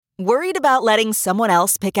Worried about letting someone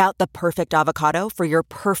else pick out the perfect avocado for your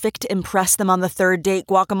perfect impress them on the third date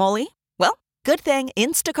guacamole? Well, good thing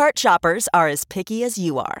Instacart shoppers are as picky as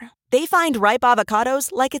you are. They find ripe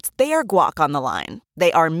avocados like it's their guac on the line.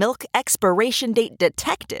 They are milk expiration date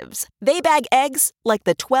detectives. They bag eggs like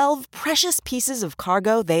the 12 precious pieces of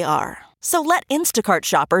cargo they are. So let Instacart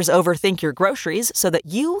shoppers overthink your groceries so that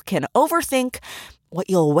you can overthink what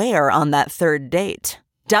you'll wear on that third date.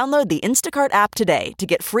 Download the Instacart app today to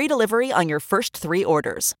get free delivery on your first 3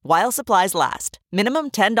 orders, while supplies last.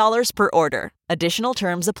 Minimum $10 per order. Additional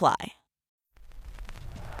terms apply.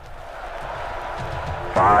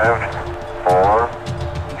 5, 4,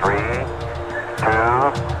 3, 2,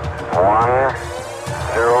 1,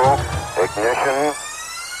 0, ignition.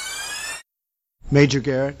 Major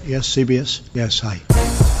Garrett, yes, CBS, yes, hi.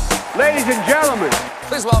 Ladies and gentlemen,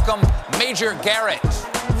 please welcome Major Garrett.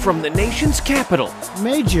 From the nation's capital.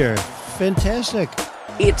 Major, fantastic.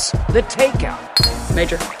 It's The Takeout.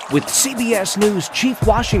 Major. With CBS News Chief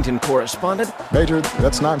Washington Correspondent. Major,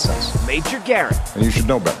 that's nonsense. Major Garrett. And you should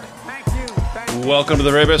know better. Welcome to the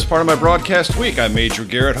very best part of my broadcast week. I'm Major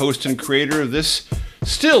Garrett, host and creator of this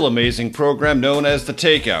still amazing program known as The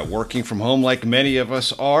Takeout. Working from home like many of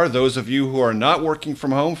us are. Those of you who are not working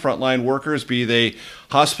from home, frontline workers, be they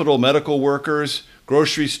hospital medical workers,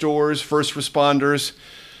 grocery stores, first responders,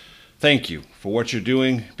 thank you for what you're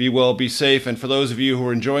doing. Be well, be safe. And for those of you who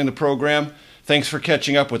are enjoying the program, thanks for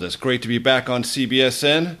catching up with us. Great to be back on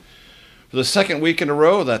CBSN for the second week in a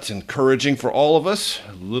row. That's encouraging for all of us.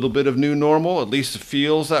 A little bit of new normal, at least it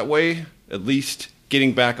feels that way. At least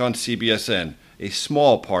getting back on CBSN. A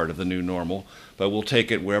small part of the new normal, but we'll take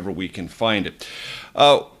it wherever we can find it.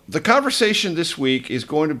 The conversation this week is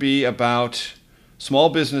going to be about small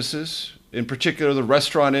businesses, in particular the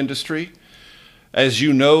restaurant industry. As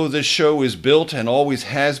you know, this show is built and always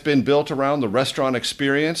has been built around the restaurant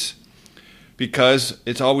experience, because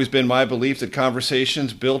it's always been my belief that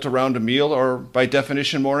conversations built around a meal are by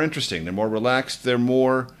definition more interesting. They're more relaxed. They're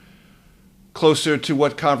more closer to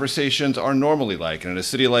what conversations are normally like. And in a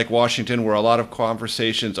city like Washington, where a lot of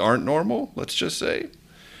conversations aren't normal, let's just say,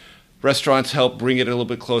 restaurants help bring it a little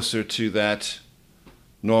bit closer to that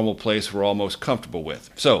normal place we're all most comfortable with.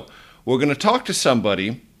 So we're going to talk to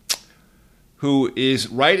somebody who is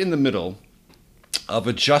right in the middle of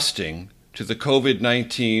adjusting to the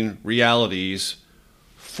COVID-19 realities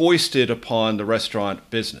foisted upon the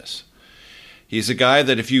restaurant business. He's a guy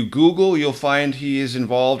that if you Google, you'll find he is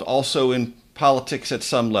involved also in politics at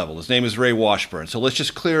some level. His name is Ray Washburn. So let's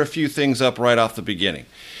just clear a few things up right off the beginning.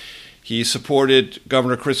 He supported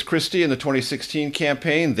Governor Chris Christie in the 2016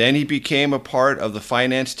 campaign. Then he became a part of the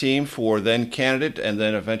finance team for then candidate and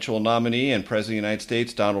then eventual nominee and President of the United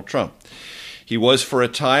States, Donald Trump. He was for a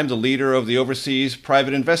time the leader of the Overseas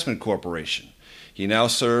Private Investment Corporation. He now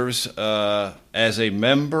serves as a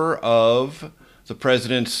member of the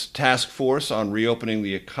President's Task Force on Reopening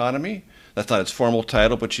the Economy. That's not its formal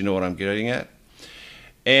title, but you know what I'm getting at.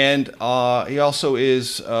 And he also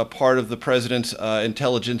is part of the President's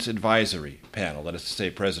Intelligence Advisory Panel, that is to say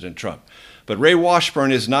President Trump. But Ray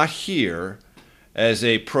Washburn is not here as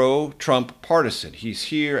a pro-Trump partisan. He's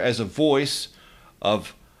here as a voice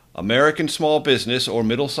of American small business or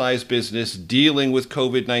middle-sized business dealing with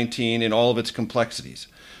COVID-19 in all of its complexities.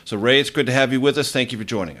 So Ray, it's good to have you with us. Thank you for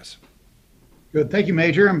joining us. Good. Thank you,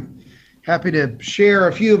 Major. I'm happy to share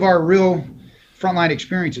a few of our real frontline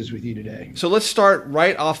experiences with you today. So let's start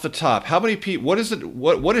right off the top. How many people, what is it?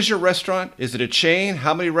 What is your restaurant? Is it a chain?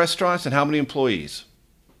 How many restaurants and how many employees?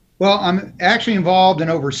 Well, I'm actually involved in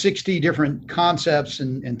over 60 different concepts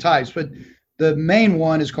and types, but the main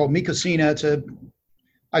one is called Mi Cocina.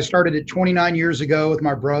 I started it 29 years ago with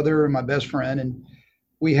my brother and my best friend, and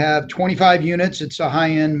we have 25 units. It's a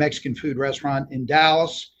high-end Mexican food restaurant in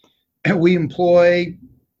Dallas. And we employ,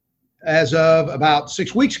 as of about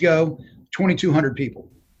 6 weeks ago, 2,200 people.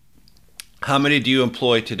 How many do you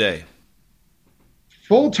employ today?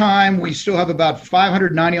 Full-time, we still have about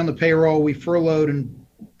 590 on the payroll. We furloughed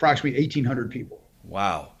approximately 1,800 people.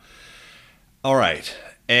 Wow. All right.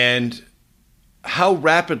 And how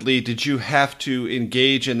rapidly did you have to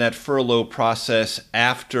engage in that furlough process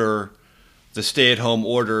after the stay-at-home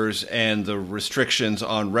orders and the restrictions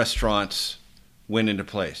on restaurants went into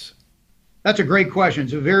place? That's a great question.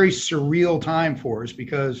 It's a very surreal time for us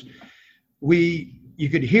because you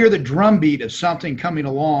could hear the drumbeat of something coming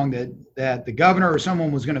along that the governor or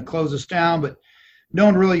someone was going to close us down, but no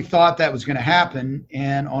one really thought that was going to happen.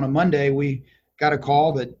 And on a Monday, we got a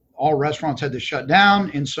call that all restaurants had to shut down.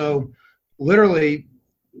 And so literally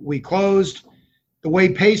we closed. The way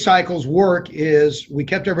pay cycles work is we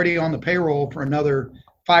kept everybody on the payroll for another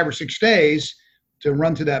 5 or 6 days. to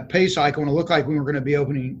run through that pay cycle, and it looked like we were going to be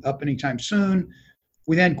opening up anytime soon.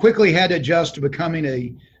 We then quickly had to adjust to becoming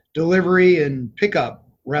a delivery and pickup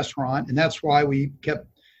restaurant, and that's why we kept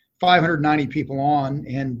 590 people on,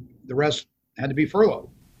 and the rest had to be furloughed.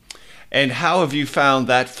 And how have you found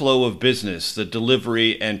that flow of business, the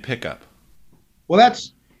delivery and pickup? Well,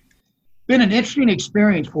 that's been an interesting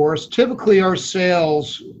experience for us. Typically, our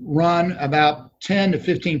sales run about 10 to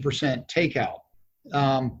 15% takeout.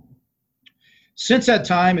 Since that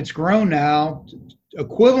time, it's grown now,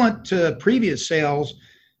 equivalent to previous sales,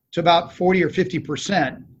 to about 40 or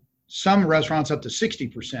 50%. Some restaurants up to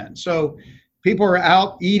 60%. So people are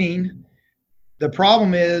out eating. The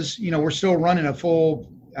problem is, we're still running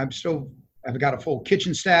I've got a full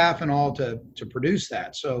kitchen staff and all to produce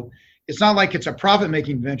that. So it's not like it's a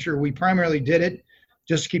profit-making venture. We primarily did it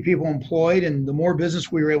just to keep people employed, and the more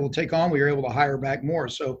business we were able to take on, we were able to hire back more.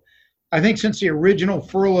 So I think since the original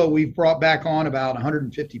furlough, we've brought back on about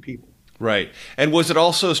 150 people. Right. And was it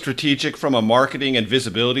also strategic from a marketing and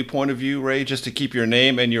visibility point of view, Ray, just to keep your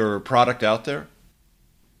name and your product out there?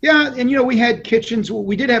 Yeah, and we had kitchens.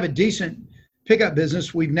 We did have a decent pickup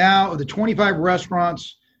business. We've now, the 25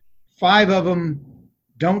 restaurants, 5 of them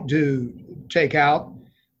don't do takeout.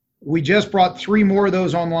 We just brought 3 more of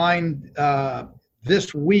those online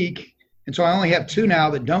this week, and so I only have 2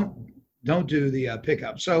 now that don't do the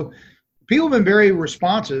pickup. So people have been very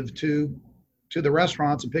responsive to the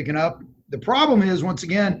restaurants and picking up. The problem is, once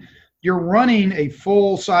again, you're running a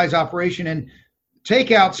full-size operation, and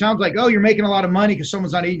takeout sounds like, oh, you're making a lot of money because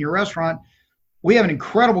someone's not eating your restaurant. We have an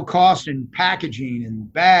incredible cost in packaging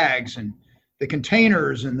and bags and the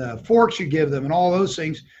containers and the forks you give them and all those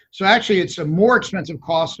things. So actually, it's a more expensive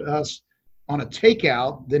cost to us on a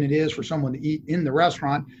takeout than it is for someone to eat in the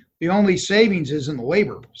restaurant. The only savings is in the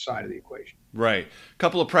labor side of the equation. Right. A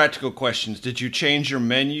couple of practical questions. Did you change your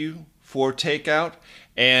menu for takeout?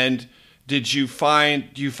 And do you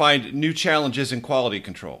find new challenges in quality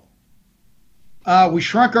control? We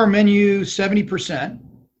shrunk our menu 70%.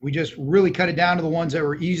 We just really cut it down to the ones that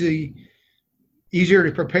were easier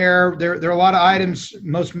to prepare. There are a lot of items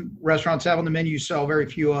most restaurants have on the menu, sell very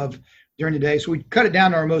few of during the day. So we cut it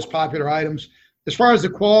down to our most popular items. As far as the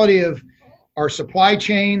quality of our supply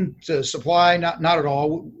chain to supply, not at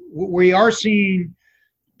all. We are seeing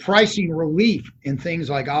pricing relief in things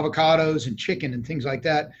like avocados and chicken and things like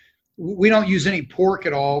that. We don't use any pork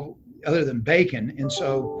at all other than bacon. And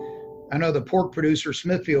so I know the pork producer,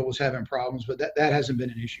 Smithfield, was having problems, but that hasn't been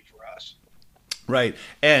an issue for us. Right.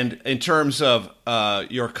 And in terms of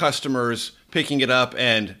your customers picking it up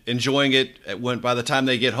and enjoying it by the time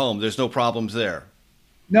they get home, there's no problems there?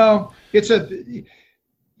 No. It's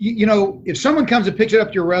if someone comes and picks it up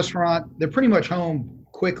to your restaurant, they're pretty much home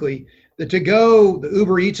quickly. The to-go, the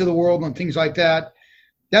Uber Eats of the world and things like that,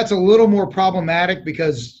 that's a little more problematic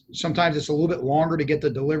because sometimes it's a little bit longer to get the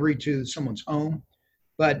delivery to someone's home.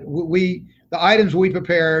 But the items we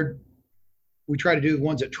prepared, we try to do the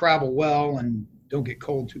ones that travel well and don't get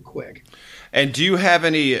cold too quick. And do you have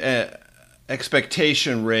any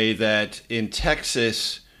expectation, Ray, that in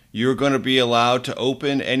Texas you're going to be allowed to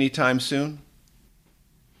open anytime soon?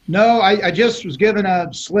 No, I just was given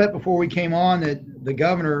a slip before we came on that the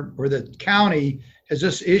governor or the county has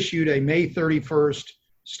just issued a May 31st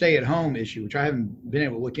stay-at-home issue, which I haven't been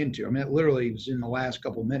able to look into. I mean, it literally was in the last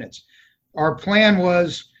couple of minutes. Our plan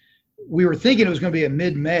was, we were thinking it was going to be a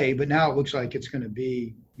mid-May, but now it looks like it's going to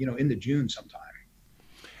be, into June sometime.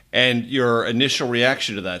 And your initial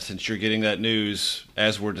reaction to that, since you're getting that news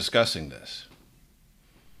as we're discussing this?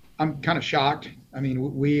 I'm kind of shocked. I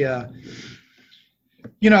mean, we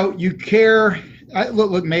you care.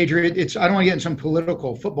 Look, Major, I don't want to get in some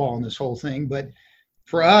political football in this whole thing, but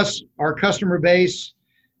for us, our customer base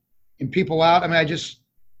and people out, I mean,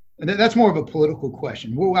 that's more of a political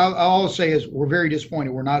question. What I'll say is we're very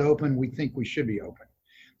disappointed. We're not open. We think we should be open.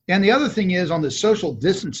 And the other thing is on the social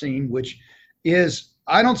distancing, which is,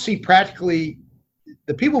 I don't see practically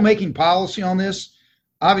the people making policy on this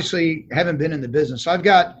obviously haven't been in the business. I've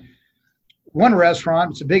got one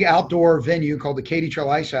restaurant. It's a big outdoor venue called the Katy Trail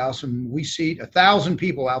Ice House, and we seat 1,000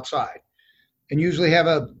 people outside and usually have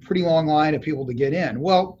a pretty long line of people to get in.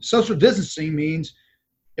 Well, social distancing means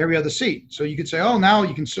every other seat. So you could say, oh, now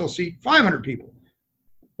you can still seat 500 people.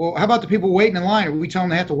 Well, how about the people waiting in line? We tell them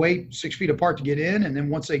they have to wait 6 feet apart to get in, and then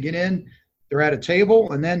once they get in, they're at a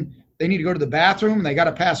table, and then they need to go to the bathroom, and they got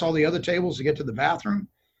to pass all the other tables to get to the bathroom.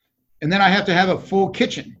 And then I have to have a full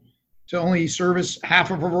kitchen to only service half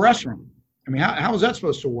of a restaurant. I mean, how is that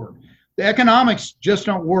supposed to work? The economics just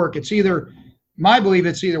don't work. It's either, my belief,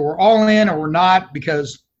 it's either we're all in or we're not,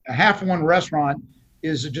 because a half one restaurant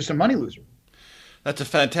is just a money loser. That's a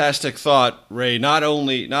fantastic thought, Ray. Not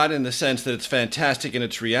in the sense that it's fantastic in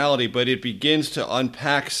its reality, but it begins to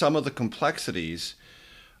unpack some of the complexities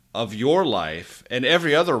of your life and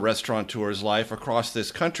every other restaurateur's life across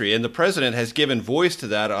this country. And the president has given voice to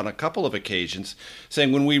that on a couple of occasions,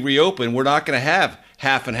 saying when we reopen, we're not going to have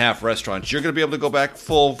half and half restaurants. You're going to be able to go back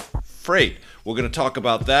full freight. We're going to talk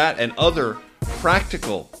about that and other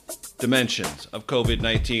practical dimensions of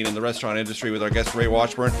COVID-19 in the restaurant industry with our guest, Ray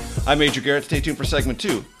Washburn. I'm Major Garrett. Stay tuned for segment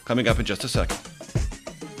 2, coming up in just a second.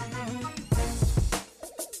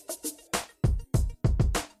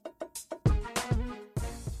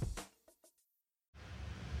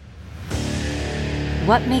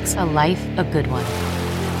 What makes a life a good one?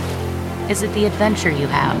 Is it the adventure you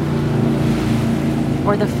have?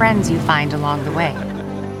 Or the friends you find along the way?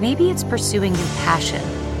 Maybe it's pursuing your passion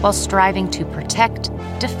while striving to protect,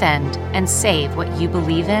 defend, and save what you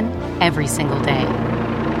believe in every single day.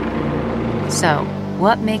 So,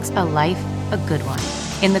 what makes a life a good one?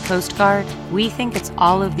 In the Coast Guard, we think it's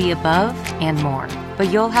all of the above and more,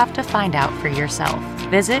 but you'll have to find out for yourself.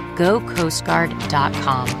 Visit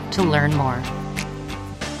gocoastguard.com to learn more.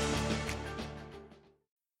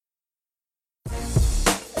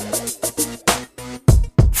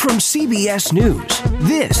 From CBS News,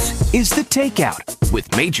 this is The Takeout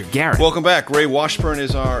with Major Garrett. Welcome back. Ray Washburn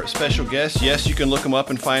is our special guest. Yes, you can look him up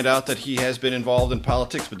and find out that he has been involved in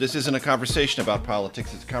politics, but this isn't a conversation about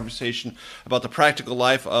politics. It's a conversation about the practical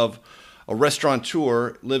life of a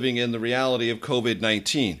restaurateur living in the reality of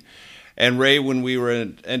COVID-19. And Ray, when we were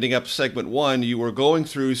ending up segment 1, you were going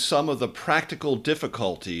through some of the practical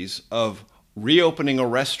difficulties of reopening a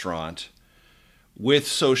restaurant with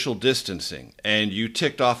social distancing, and you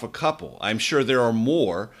ticked off a couple. I'm sure there are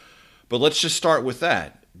more, but let's just start with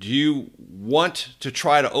that. Do you want to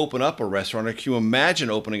try to open up a restaurant, or can you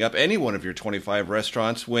imagine opening up any one of your 25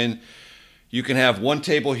 restaurants when you can have one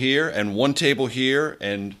table here and one table here,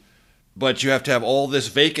 but you have to have all this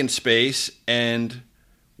vacant space and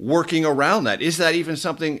working around that? Is that even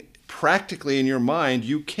something practically in your mind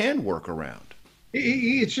you can work around?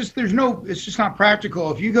 It's just not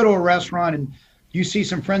practical. If you go to a restaurant and you see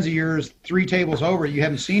some friends of yours 3 tables over you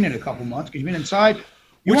haven't seen in a couple months because you've been inside.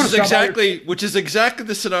 Which is exactly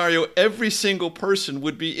the scenario every single person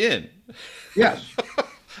would be in. Yes.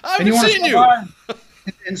 I haven't seen you.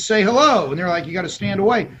 And say hello. And they're like, you got to stand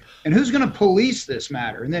away. And who's going to police this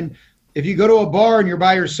matter? And then if you go to a bar and you're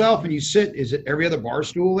by yourself and you sit, is it every other bar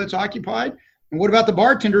stool that's occupied? And what about the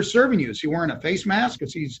bartender serving you? Is he wearing a face mask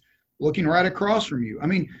because he's looking right across from you? I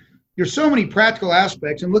mean, there's so many practical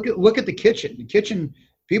aspects, and look at the kitchen. The kitchen,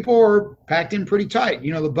 people are packed in pretty tight.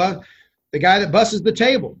 You know, the guy that busses the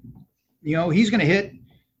table, you know, he's going to hit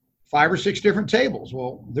 5 or 6 different tables.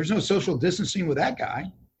 Well, there's no social distancing with that guy,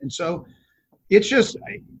 and so it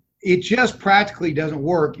just practically doesn't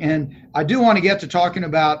work. And I do want to get to talking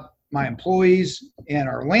about my employees and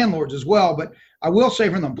our landlords as well, but I will say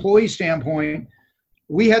from the employee standpoint,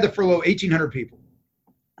 we had to furlough 1,800 people.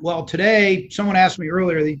 Well, today, someone asked me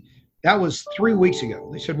earlier, that was 3 weeks ago.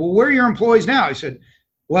 They said, well, where are your employees now? I said,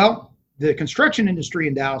 well, the construction industry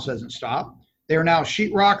in Dallas hasn't stopped. They are now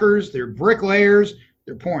sheetrockers, they're bricklayers,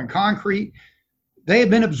 they're pouring concrete. They have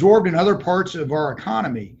been absorbed in other parts of our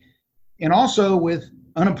economy. And also with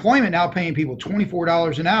unemployment now paying people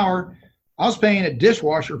 $24 an hour, I was paying a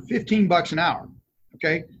dishwasher $15 an hour,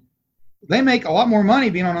 okay? They make a lot more money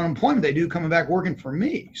being on unemployment than they do coming back working for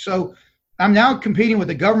me. So I'm now competing with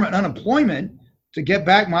the government unemployment to get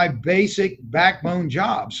back my basic backbone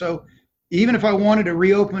job. So even if I wanted to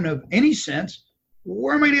reopen of any sense,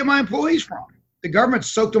 where am I going to get my employees from? The government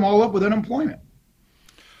soaked them all up with unemployment.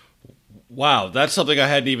 Wow, that's something I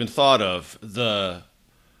hadn't even thought of. The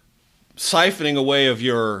siphoning away of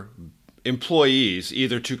your employees,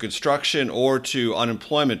 either to construction or to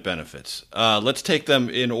unemployment benefits. Let's take them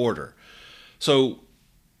in order. So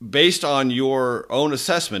based on your own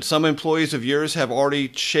assessment, some employees of yours have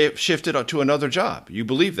already shifted to another job. You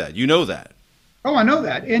believe that? You know that? Oh, I know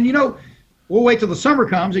that. And, you know, we'll wait till the summer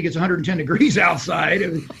comes. It gets 110 degrees outside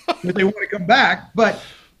if they want to come back. But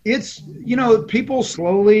it's, you know, people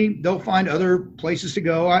slowly, they'll find other places to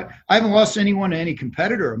go. I haven't lost anyone to any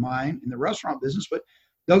competitor of mine in the restaurant business, but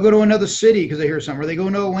they'll go to another city because they hear something, or they go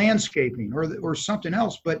into landscaping or something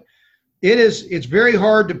else. But it's very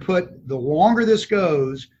hard to put, the longer this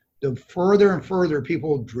goes, the further and further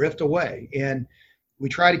people drift away. And we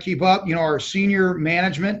try to keep up, you know, our senior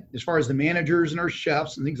management, as far as the managers and our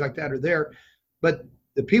chefs and things like that are there. But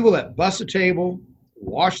the people that bust a table,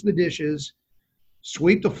 wash the dishes,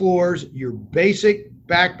 sweep the floors, your basic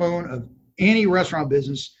backbone of any restaurant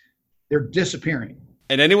business, they're disappearing.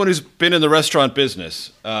 And anyone who's been in the restaurant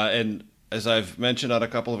business, and as I've mentioned on a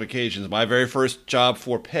couple of occasions, my very first job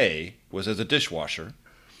for pay was as a dishwasher.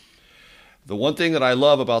 The one thing that I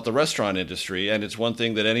love about the restaurant industry, and it's one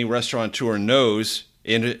thing that any restaurateur knows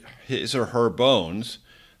in his or her bones,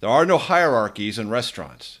 there are no hierarchies in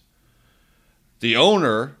restaurants. The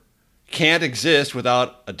owner can't exist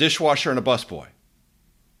without a dishwasher and a busboy.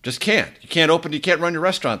 Just can't. You can't run your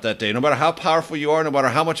restaurant that day. No matter how powerful you are, no matter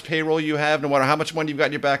how much payroll you have, no matter how much money you've got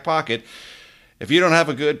in your back pocket, if you don't have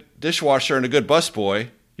a good dishwasher and a good busboy,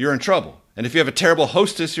 you're in trouble. And if you have a terrible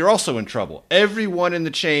hostess, you're also in trouble. Everyone in the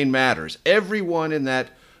chain matters. Everyone in that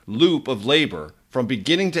loop of labor from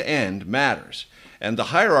beginning to end matters. And the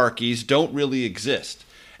hierarchies don't really exist.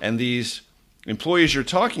 And these employees you're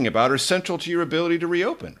talking about are central to your ability to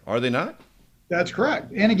reopen, are they not? That's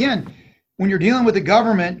correct. And again, when you're dealing with the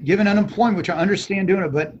government, given unemployment, which I understand doing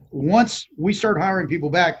it, but once we start hiring people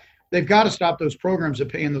back, they've got to stop those programs of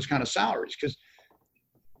paying those kind of salaries, because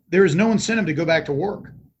there is no incentive to go back to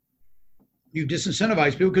work. You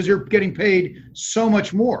disincentivize people because they're getting paid so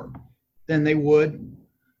much more than they would,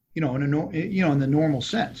 in the normal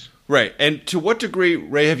sense. Right. And to what degree,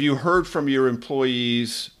 Ray, have you heard from your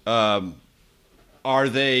employees? Some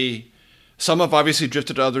have obviously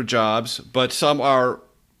drifted to other jobs, but some are,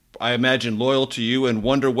 I imagine, loyal to you and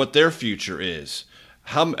wonder what their future is.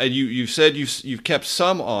 You said you've kept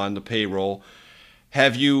some on the payroll.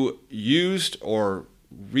 Have you used or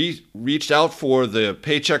reached out for the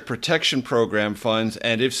Paycheck Protection Program funds?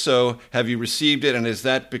 And if so, have you received it? And has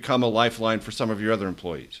that become a lifeline for some of your other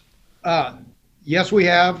employees? Yes, we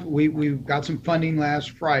have. We got some funding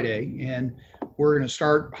last Friday, and we're going to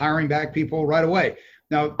start hiring back people right away.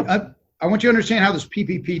 Now, I want you to understand how this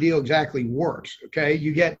PPP deal exactly works. Okay,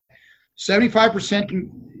 you get 75%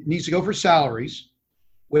 needs to go for salaries,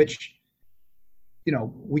 which,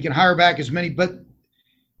 we can hire back as many, but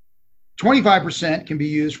 25% can be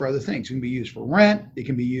used for other things. It can be used for rent. It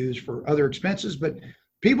can be used for other expenses. But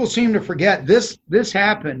people seem to forget this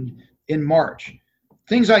happened in March.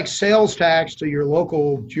 Things like sales tax to your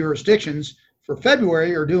local jurisdictions for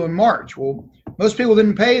February are due in March. Well, most people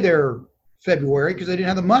didn't pay their February because they didn't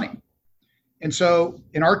have the money. And so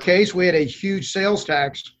in our case, we had a huge sales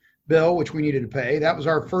tax bill, which we needed to pay. That was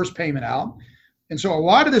our first payment out. And so a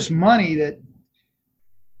lot of this money that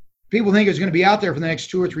people think is going to be out there for the next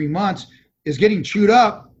 2 or 3 months is getting chewed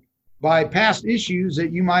up by past issues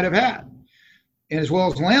that you might have had. And as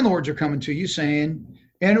well as landlords are coming to you saying,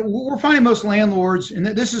 and we're finding most landlords, and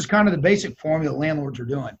this is kind of the basic formula that landlords are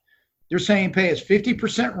doing. They're saying pay us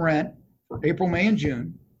 50% rent for April, May, and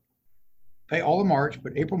June. Pay all of March,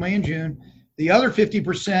 but April, May, and June. The other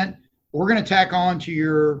 50%, we're going to tack on to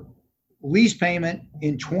your lease payment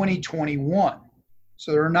in 2021.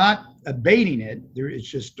 So they're not abating it. It's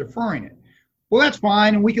just deferring it. Well, that's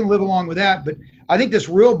fine, and we can live along with that. But I think this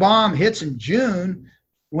real bomb hits in June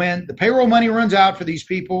when the payroll money runs out for these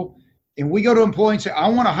people, and we go to employees and say, I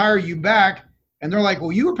want to hire you back. And they're like,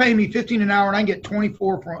 well, you were paying me $15 an hour, and I get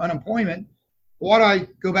 24 for unemployment. Why do I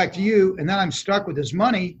go back to you? And then I'm stuck with this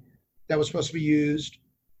money that was supposed to be used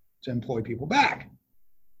to employ people back.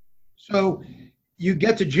 So you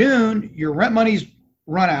get to June, your rent money's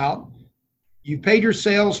run out. You've paid your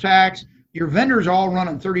sales tax. Your vendors all run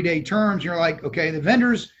on 30-day terms. You're like, okay, the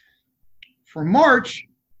vendors for March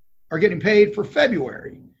are getting paid for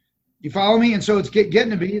February. You follow me? And so it's getting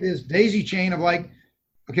to be this daisy chain of like,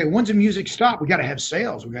 okay, when's the music stop? We got to have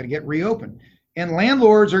sales. We got to get reopened. And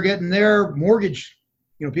landlords are getting their mortgage,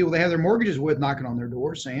 people they have their mortgages with knocking on their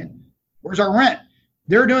door saying, where's our rent?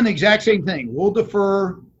 They're doing the exact same thing. We'll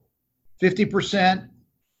defer 50%,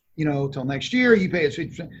 till next year. You pay us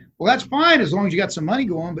 50%. Well, that's fine as long as you got some money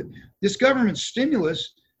going. But this government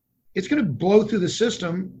stimulus, it's going to blow through the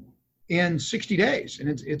system in 60 days, and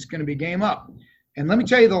it's going to be game up. And let me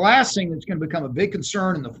tell you, the last thing that's going to become a big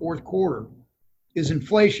concern in the fourth quarter is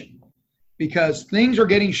inflation, because things are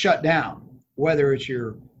getting shut down, whether it's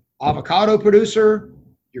your avocado producer,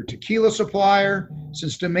 your tequila supplier,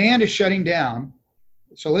 since demand is shutting down.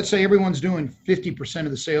 So let's say everyone's doing 50%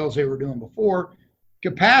 of the sales they were doing before.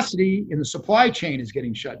 Capacity in the supply chain is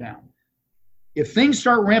getting shut down. If things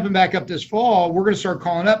start ramping back up this fall, we're going to start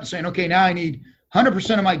calling up and saying, okay, now I need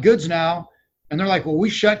 100% of my goods now. And they're like, well, we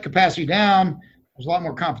shut capacity down. There's a lot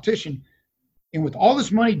more competition. And with all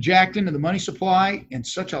this money jacked into the money supply and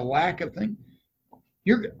such a lack of thing,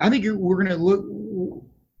 we're going to look,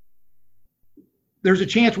 there's a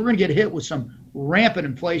chance we're going to get hit with some rampant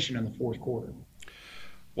inflation in the fourth quarter.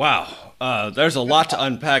 Wow. There's a lot to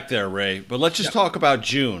unpack there, Ray. But let's just talk about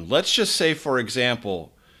June. Let's just say, for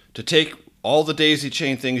example, to take all the daisy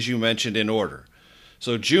chain things you mentioned in order.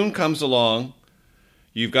 So June comes along.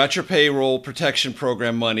 You've got your payroll protection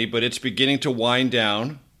program money, but it's beginning to wind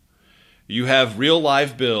down. You have real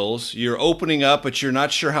live bills. You're opening up, but you're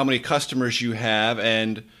not sure how many customers you have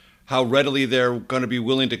and how readily they're going to be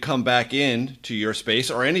willing to come back in to your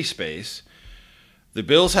space or any space. The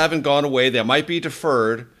bills haven't gone away. They might be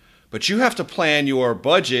deferred, but you have to plan your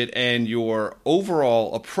budget and your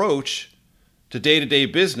overall approach to day-to-day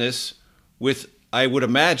business with, I would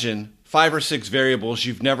imagine, 5 or 6 variables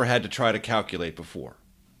you've never had to try to calculate before.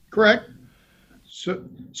 Correct. So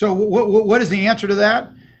what is the answer to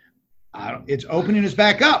that? It's opening us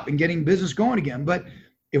back up and getting business going again. But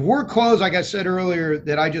if we're closed, like I said earlier,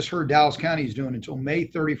 that I just heard Dallas County is doing until May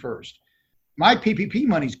 31st, my PPP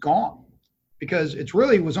money's gone because it's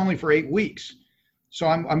really was only for 8 weeks. So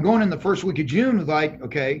I'm going in the first week of June with like,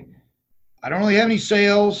 okay, I don't really have any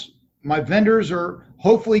sales. My vendors are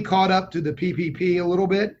hopefully caught up to the PPP a little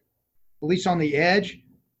bit, at least on the edge.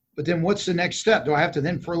 But then what's the next step? Do I have to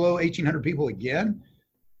then furlough 1,800 people again?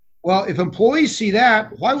 Well, if employees see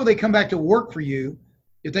that, why will they come back to work for you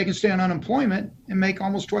if they can stay on unemployment and make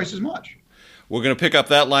almost twice as much? We're going to pick up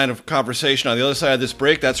that line of conversation on the other side of this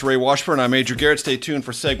break. That's Ray Washburn. I'm Major Garrett. Stay tuned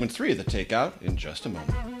for segment 3 of The Takeout in just a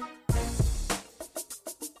moment.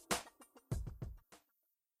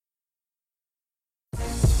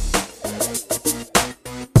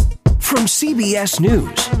 From CBS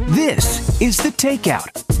News, this is The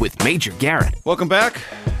Takeout with Major Garrett. Welcome back.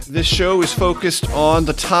 This show is focused on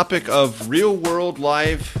the topic of real-world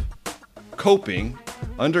live coping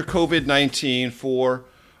under COVID-19 for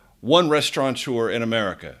one restaurateur in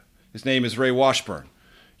America. His name is Ray Washburn.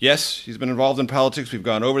 Yes, he's been involved in politics. We've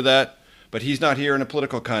gone over that. But he's not here in a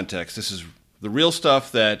political context. This is the real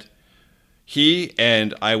stuff that he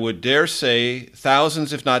and I would dare say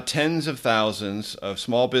thousands, if not tens of thousands of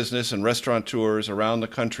small business and restaurateurs around the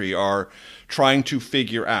country are trying to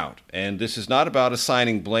figure out. And this is not about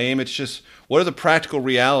assigning blame. It's just what are the practical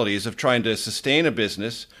realities of trying to sustain a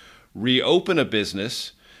business, reopen a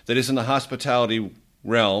business that is in the hospitality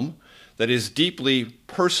realm, that is deeply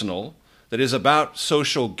personal, that is about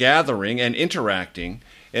social gathering and interacting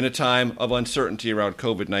in a time of uncertainty around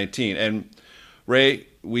COVID-19. And Ray,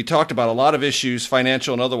 we talked about a lot of issues,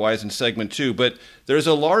 financial and otherwise, in segment 2, but there's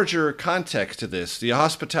a larger context to this. The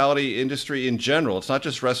hospitality industry in general, it's not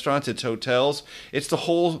just restaurants, it's hotels, it's the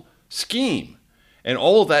whole scheme. And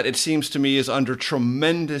all of that, it seems to me, is under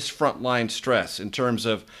tremendous frontline stress in terms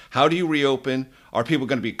of how do you reopen? Are people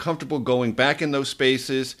going to be comfortable going back in those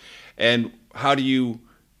spaces? And how do you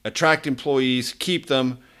attract employees, keep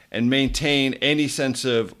them, and maintain any sense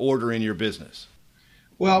of order in your business?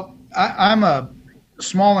 Well, I'm a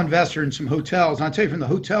small investor in some hotels. And I'll tell you from the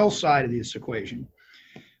hotel side of this equation,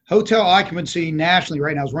 hotel occupancy nationally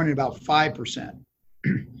right now is running about 5%.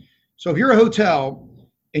 So if you're a hotel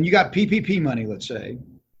and you got PPP money, let's say,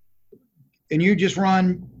 and you just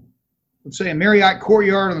run, let's say, a Marriott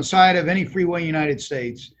Courtyard on the side of any freeway in the United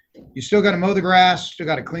States, you still got to mow the grass, still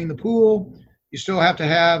got to clean the pool, you still have to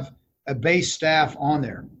have a base staff on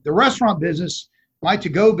there. The restaurant business, my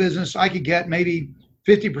to-go business, I could get maybe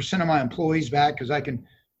 50% of my employees back because I can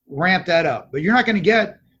ramp that up. But you're not going to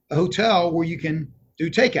get a hotel where you can do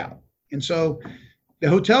takeout. And so the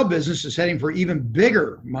hotel business is heading for even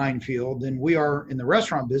bigger minefield than we are in the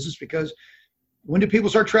restaurant business, because when do people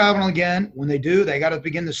start traveling again? When they do, they got to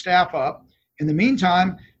begin to staff up. In the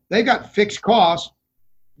meantime, they've got fixed costs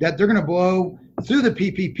that they're going to blow through the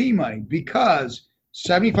PPP money, because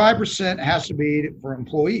 75% has to be for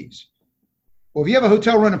employees. Well, if you have a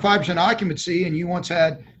hotel running 5% occupancy and you once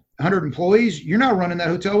had 100 employees, you're now running that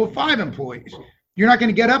hotel with 5 employees. You're not going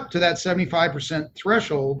to get up to that 75%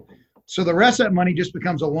 threshold. So the rest of that money just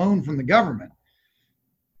becomes a loan from the government.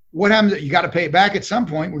 What happens? You got to pay it back at some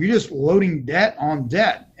point where you're just loading debt on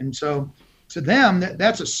debt. And so to them,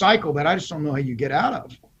 that's a cycle that I just don't know how you get out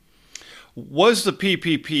of. Was the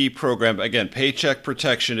PPP program, again, Paycheck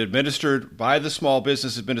Protection, administered by the Small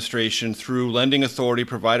Business Administration through lending authority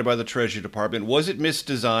provided by the Treasury Department, was it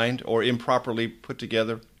misdesigned or improperly put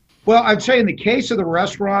together? Well, I'd say in the case of the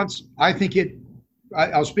restaurants, I think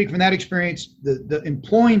I'll speak from that experience, the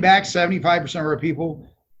employing back 75% of our people,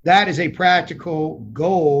 that is a practical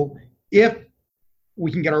goal if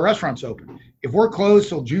we can get our restaurants open. If we're closed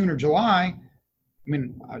till June or July, I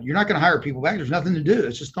mean, you're not going to hire people back. There's nothing to do.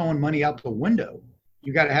 It's just throwing money out the window.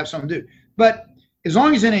 You got to have something to do. But as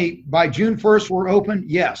long as by June 1st we're open,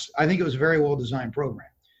 yes, I think it was a very well-designed program.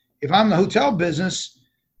 If I'm the hotel business,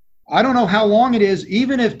 I don't know how long it is,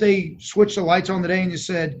 even if they switched the lights on the day and just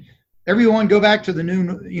said, everyone go back to the new,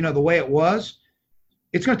 the way it was,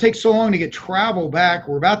 it's going to take so long to get travel back.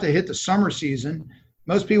 We're about to hit the summer season.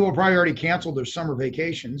 Most people have probably already canceled their summer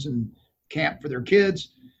vacations and camp for their kids.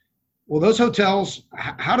 Well, those hotels,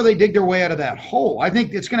 how do they dig their way out of that hole? I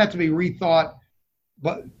think it's going to have to be rethought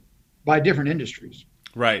by different industries.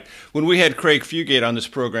 Right. When we had Craig Fugate on this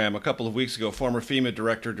program a couple of weeks ago, former FEMA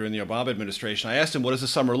director during the Obama administration, I asked him, what does the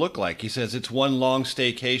summer look like? He says it's one long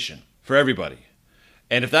staycation for everybody.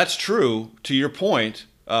 And if that's true, to your point,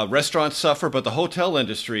 restaurants suffer, but the hotel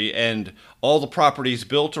industry and all the properties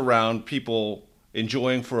built around people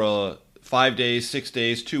enjoying for 5 days, 6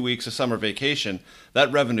 days, 2 weeks of summer vacation,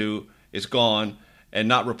 that revenue is gone and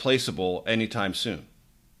not replaceable anytime soon.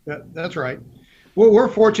 That's right. Well, we're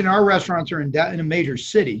fortunate. Our restaurants are in a major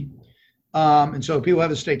city. And so if people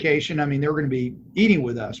have a staycation, I mean, they're going to be eating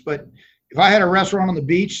with us. But if I had a restaurant on the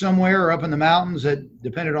beach somewhere or up in the mountains that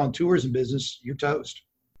depended on tourism business, you're toast.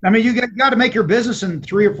 I mean, you got to make your business in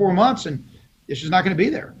 3 or 4 months, and it's just not going to be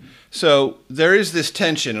there. So there is this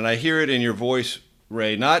tension, and I hear it in your voice,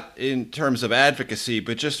 Ray, not in terms of advocacy,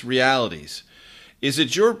 but just realities. Is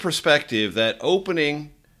it your perspective that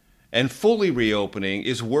opening and fully reopening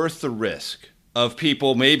is worth the risk of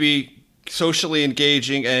people maybe socially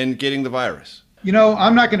engaging and getting the virus? You know,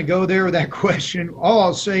 I'm not going to go there with that question. All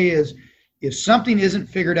I'll say is if something isn't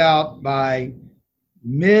figured out by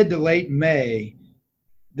mid to late May,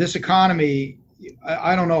 this economy,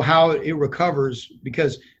 I don't know how it recovers,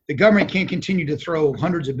 because the government can't continue to throw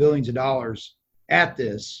hundreds of billions of dollars at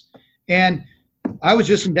this. And I was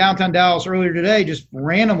just in downtown Dallas earlier today, just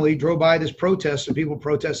randomly drove by this protest of people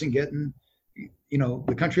protesting getting,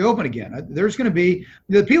 the country open again. There's going to be,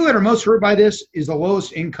 the people that are most hurt by this is the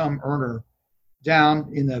lowest income earner down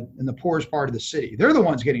in the poorest part of the city. They're the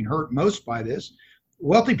ones getting hurt most by this.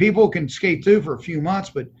 Wealthy people can skate through for a few months,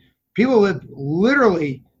 but people live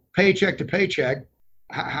literally paycheck to paycheck.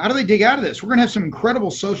 How do they dig out of this? We're going to have some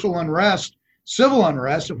incredible social unrest, civil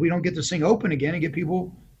unrest, if we don't get this thing open again and get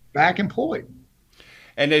people back employed.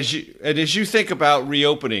 And as you think about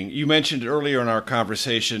reopening, you mentioned earlier in our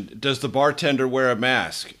conversation, does the bartender wear a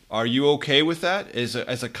mask? Are you okay with that as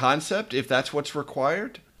a concept, if that's what's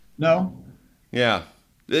required? No. Yeah.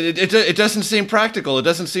 It doesn't seem practical. It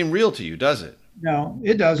doesn't seem real to you, does it? No,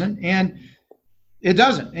 it doesn't. And it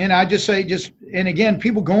doesn't. And I just say, and again,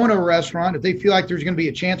 people going to a restaurant, if they feel like there's going to be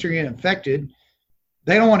a chance they're getting infected,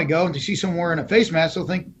 they don't want to go, and to see someone wearing a face mask, they'll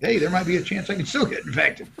think, hey, there might be a chance I can still get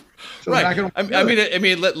infected. So right. I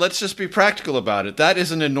mean, let's just be practical about it. That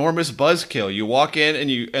is an enormous buzzkill. You walk in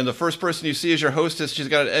and the first person you see is your hostess. She's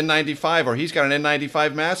got an N95 or he's got an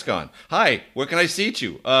N95 mask on. Hi, where can I seat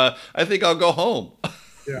you? I think I'll go home.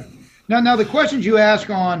 Yeah. Now the questions you ask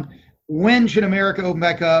on when should America open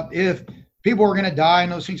back up, if people are going to die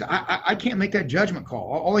and those things, I can't make that judgment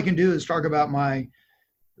call. All I can do is talk about my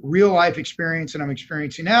real life experience that I'm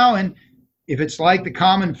experiencing now. And if it's like the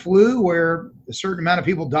common flu where a certain amount of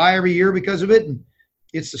people die every year because of it, and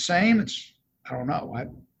it's the same, I don't know.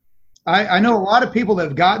 I know a lot of people that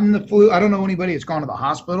have gotten the flu. I don't know anybody that's gone to the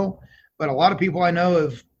hospital, but a lot of people I know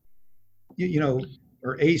have,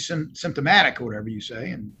 are asymptomatic or whatever you say.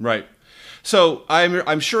 And right. So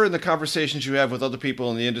I'm sure in the conversations you have with other people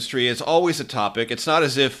in the industry, it's always a topic. It's not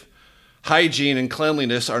as if hygiene and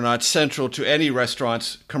cleanliness are not central to any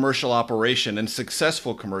restaurant's commercial operation and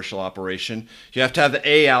successful commercial operation. You have to have the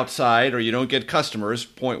A outside or you don't get customers,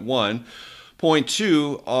 point one. Point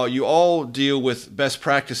two, you all deal with best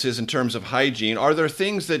practices in terms of hygiene. Are there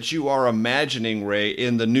things that you are imagining, Ray,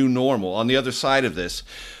 in the new normal on the other side of this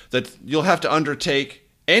that you'll have to undertake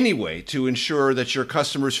anyway to ensure that your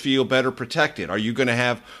customers feel better protected? Are you going to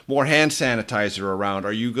have more hand sanitizer around?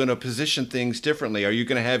 Are you going to position things differently? Are you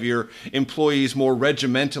going to have your employees more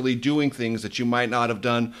regimentally doing things that you might not have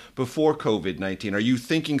done before COVID-19? Are you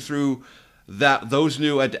thinking through those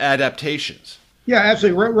new adaptations? Yeah,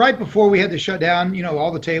 absolutely. Right before we had to shut down,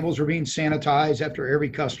 all the tables were being sanitized after every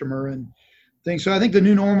customer and things. So I think the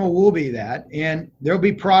new normal will be that, and there'll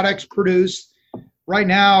be products produced. Right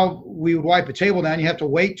now, we would wipe a table down. You have to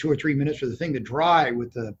wait 2 or 3 minutes for the thing to dry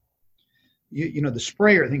with the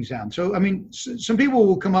sprayer things down. So, I mean, some people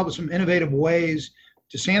will come up with some innovative ways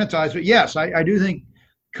to sanitize. But yes, I do think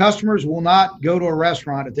customers will not go to a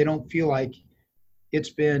restaurant if they don't feel like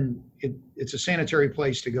it's a sanitary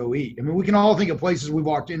place to go eat. I mean, we can all think of places we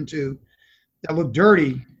walked into that look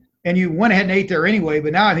dirty, and you went ahead and ate there anyway.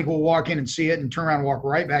 But now I think we'll walk in and see it and turn around and walk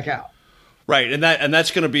right back out. Right, and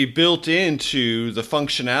that's going to be built into the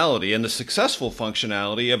functionality and the successful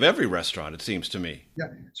functionality of every restaurant, it seems to me. Yeah.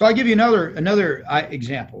 So I'll give you another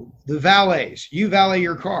example. The valets. You valet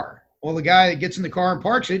your car. Well, the guy that gets in the car and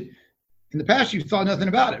parks it, in the past you thought nothing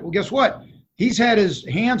about it. Well, guess what? He's had his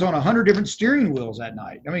hands on 100 different steering wheels that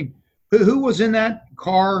night. I mean, who was in that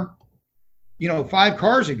car, 5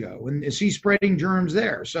 cars ago? And is he spreading germs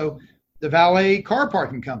there? So the valet car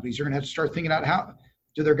parking companies are going to have to start thinking out how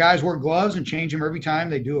do their guys wear gloves and change them every time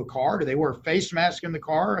they do a car? Do they wear a face mask in the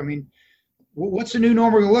car? I mean, what's the new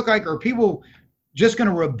normal going to look like? Are people just going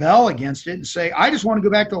to rebel against it and say, I just want to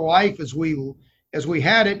go back to life as we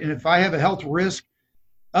had it, and if I have a health risk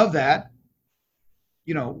of that,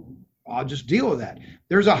 I'll just deal with that.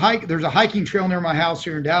 There's a hiking trail near my house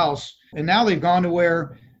here in Dallas, and now they've gone to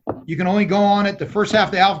where you can only go on it the first half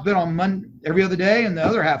of the alphabet on Monday every other day, and the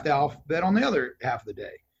other half of the alphabet on the other half of the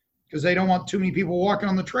day, because they don't want too many people walking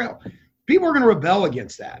on the trail. People are going to rebel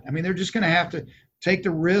against that. I mean, they're just going to have to take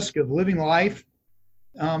the risk of living life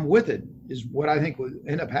with it, is what I think would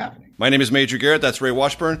end up happening. My name is Major Garrett. That's Ray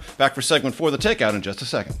Washburn. Back for segment 4, The Takeout, in just a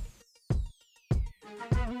second.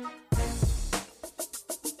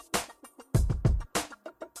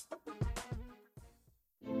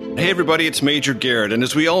 Hey everybody, it's Major Garrett, and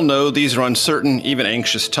as we all know, these are uncertain, even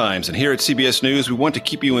anxious times, and here at CBS News, we want to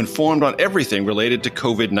keep you informed on everything related to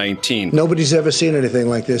COVID-19. Nobody's ever seen anything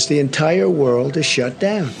like this. The entire world is shut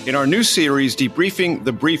down. In our new series, Debriefing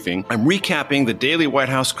the Briefing, I'm recapping the daily White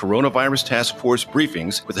House Coronavirus Task Force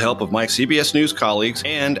briefings with the help of my CBS News colleagues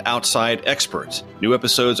and outside experts. New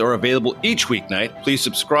episodes are available each weeknight. Please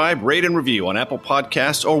subscribe, rate, and review on Apple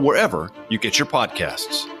Podcasts or wherever you get your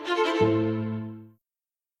podcasts.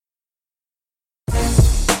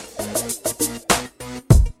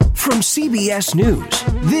 From CBS News,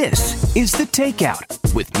 this is The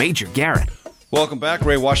Takeout with Major Garrett. Welcome back.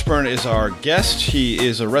 Ray Washburn is our guest. He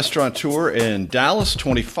is a restaurateur in Dallas,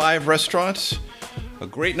 25 restaurants, a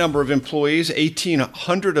great number of employees.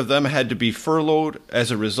 1,800 of them had to be furloughed as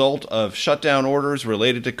a result of shutdown orders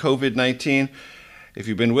related to COVID-19. If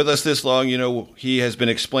you've been with us this long, you know he has been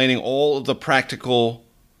explaining all of the practical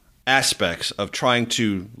aspects of trying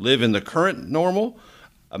to live in the current normal,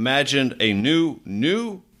 imagine a new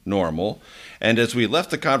normal. And as we left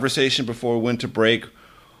the conversation before we went to break,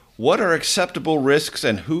 what are acceptable risks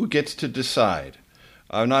and who gets to decide?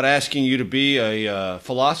 I'm not asking you to be a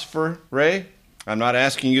philosopher, Ray. I'm not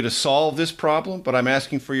asking you to solve this problem, but I'm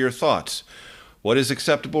asking for your thoughts. What is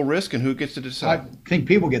acceptable risk and who gets to decide? I think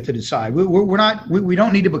people get to decide. We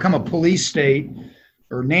don't need to become a police state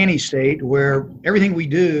or nanny state where everything we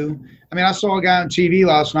do. I mean, I saw a guy on TV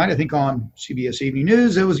last night, I think on CBS Evening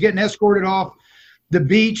News, that was getting escorted off the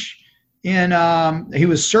beach he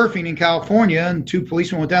was surfing in California, and 2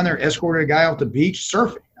 policemen went down there, escorted a guy off the beach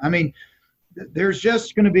surfing. I mean, there's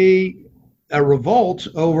just going to be a revolt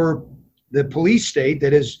over the police state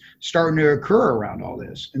that is starting to occur around all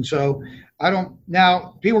this. And so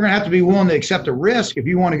now people are going to have to be willing to accept a risk. If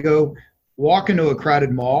you want to go walk into a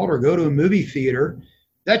crowded mall or go to a movie theater,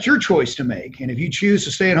 that's your choice to make. And if you choose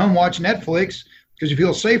to stay at home, watch Netflix because you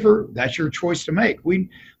feel safer, that's your choice to make.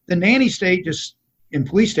 The nanny state in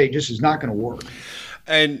police state just is not going to work.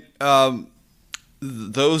 And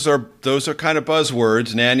those are kind of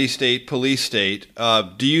buzzwords, nanny state, police state.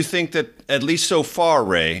 Do you think that, at least so far,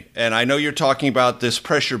 Ray, and I know you're talking about this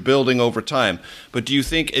pressure building over time, but do you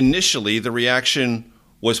think initially the reaction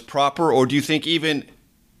was proper, or do you think even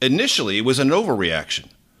initially it was an overreaction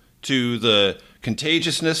to the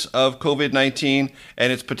contagiousness of COVID-19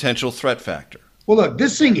 and its potential threat factor? Well, look,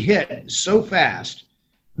 this thing hit so fast.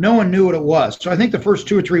 No one knew what it was. So I think the first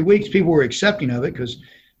 2 or 3 weeks, people were accepting of it because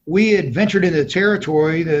we had ventured into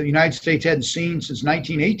territory the United States hadn't seen since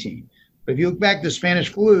 1918. But if you look back to the Spanish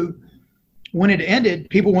flu, when it ended,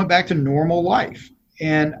 people went back to normal life.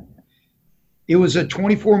 And it was a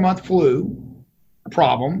 24-month flu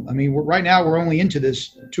problem. I mean, right now we're only into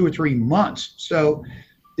this 2 or 3 months. So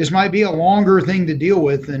this might be a longer thing to deal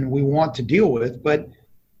with than we want to deal with. But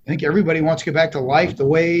I think everybody wants to get back to life the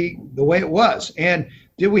way it was. And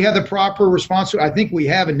did we have the proper response? I think we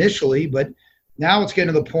have initially, but now it's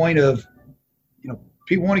getting to the point of,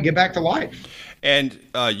 people want to get back to life. And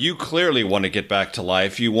you clearly want to get back to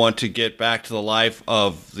life. You want to get back to the life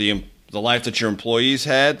of the life that your employees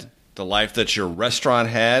had, the life that your restaurant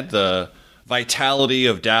had, the vitality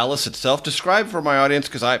of Dallas itself. Describe for my audience,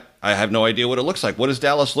 because I have no idea what it looks like. What does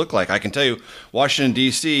Dallas look like? I can tell you Washington,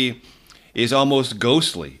 D.C. is almost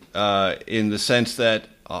ghostly in the sense that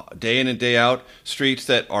day in and day out, streets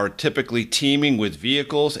that are typically teeming with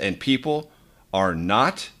vehicles and people are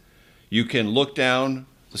not. You can look down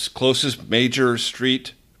the closest major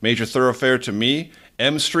thoroughfare to me,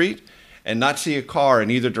 M Street, and not see a car in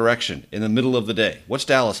either direction in the middle of the day. What's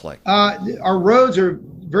Dallas like? Our roads are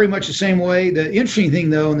very much the same way. The interesting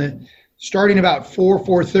thing, though, starting about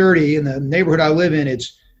 4:30 in the neighborhood I live in,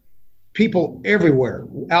 it's people everywhere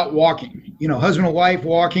out walking, husband and wife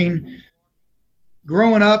walking.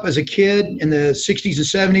 Growing up as a kid in the 60s and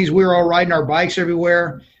 70s, we were all riding our bikes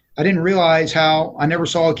everywhere. I didn't realize how I never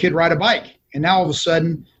saw a kid ride a bike. And now all of a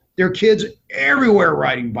sudden, there are kids everywhere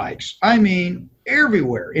riding bikes. I mean,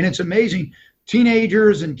 everywhere. And it's amazing.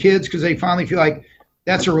 Teenagers and kids, because they finally feel like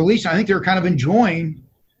that's a release. I think they're kind of enjoying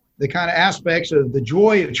the kind of aspects of the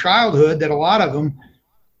joy of childhood that a lot of them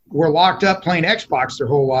were locked up playing Xbox their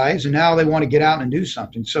whole lives, and now they want to get out and do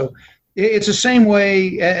something. So it's the same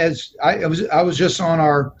way as I was just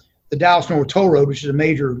on the Dallas North Toll Road, which is a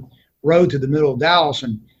major road to the middle of Dallas,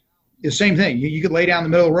 and the same thing. You could lay down the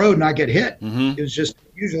middle of the road and not get hit. Mm-hmm. It was just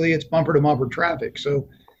usually it's bumper to bumper traffic. So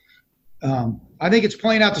I think it's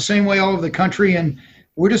playing out the same way all over the country, and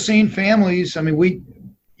we're just seeing families. I mean,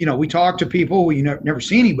 we talk to people, we never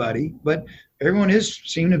see anybody, but everyone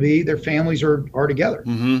seem to be, their families are together.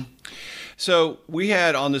 Mm-hmm. So we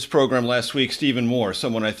had on this program last week Stephen Moore,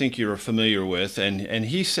 someone I think you're familiar with, and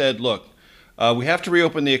he said, look, we have to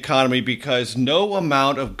reopen the economy because no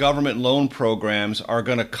amount of government loan programs are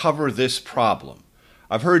going to cover this problem.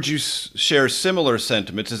 I've heard you share similar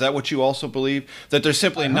sentiments. Is that what you also believe? That there's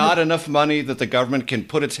simply not enough money that the government can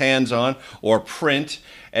put its hands on or print,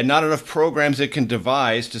 and not enough programs it can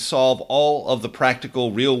devise to solve all of the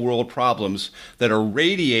practical real-world problems that are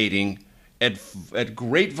radiating at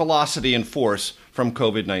great velocity and force from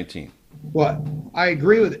COVID-19? Well, I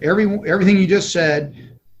agree with everything you just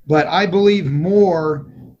said, but I believe more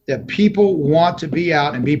that people want to be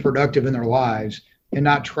out and be productive in their lives and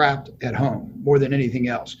not trapped at home more than anything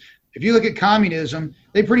else. If you look at communism,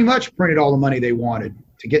 they pretty much printed all the money they wanted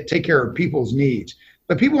to take care of people's needs.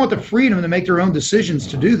 But people want the freedom to make their own decisions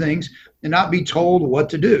to do things and not be told what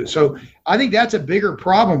to do. So I think that's a bigger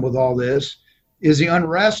problem with all this, is the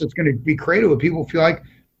unrest that's going to be created when people feel like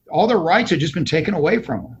all their rights have just been taken away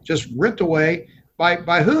from them, just ripped away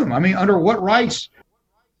by whom? I mean, under what rights,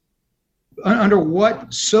 under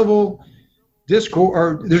what civil discourse,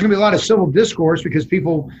 or there's going to be a lot of civil discourse because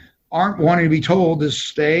people aren't wanting to be told to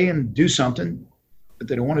stay and do something that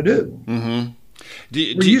they don't want to do. Mm-hmm.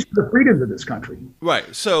 We're used to the freedoms of this country.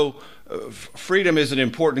 Right. So freedom is an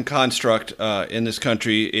important construct in this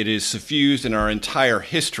country. It is suffused in our entire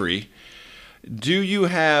history. Do you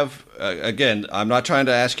have, again, I'm not trying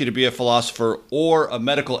to ask you to be a philosopher or a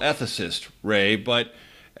medical ethicist, Ray, but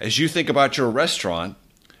as you think about your restaurant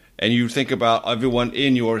and you think about everyone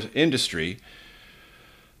in your industry,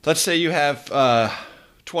 let's say you have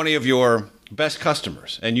 20 of your best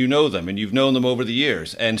customers and you know them and you've known them over the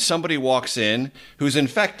years, and somebody walks in who's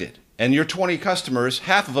infected, and your 20 customers,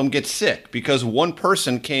 half of them get sick because one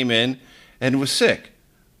person came in and was sick.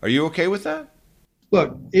 Are you okay with that?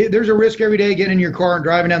 Look, there's a risk every day getting in your car and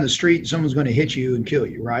driving down the street and someone's going to hit you and kill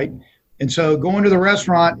you, right? And so going to the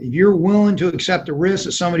restaurant, if you're willing to accept the risk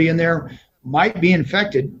that somebody in there might be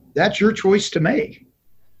infected, that's your choice to make.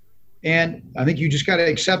 And I think you just got to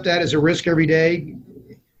accept that as a risk every day,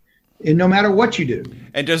 and no matter what you do.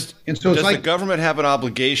 And does the government have an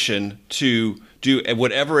obligation to do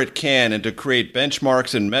whatever it can and to create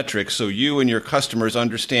benchmarks and metrics so you and your customers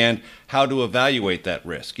understand how to evaluate that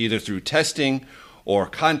risk, either through testing or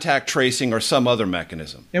contact tracing or some other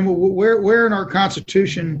mechanism? And where in our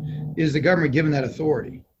Constitution is the government given that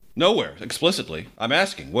authority? Nowhere, explicitly. I'm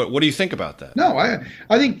asking. What do you think about that? No,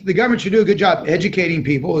 I think the government should do a good job educating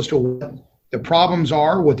people as to what the problems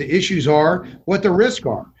are, what the issues are, what the risks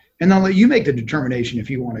are. And then let you make the determination if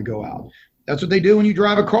you want to go out. That's what they do when you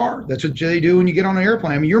drive a car. That's what they do when you get on an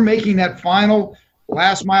airplane. I mean, you're making that final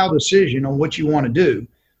last mile decision on what you want to do.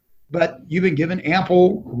 But you've been given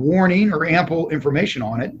ample warning or ample information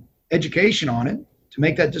on it, education on it, to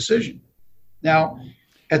make that decision. Now,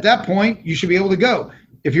 at that point, you should be able to go.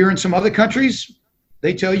 If you're in some other countries,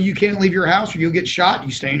 they tell you can't leave your house or you'll get shot.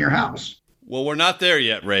 You stay in your house. Well, we're not there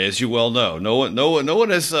yet, Ray, as you well know. No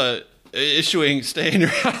one is issuing stay in your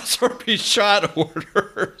house or be shot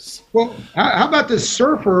orders. Well, how about this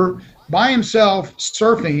surfer by himself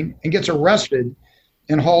surfing and gets arrested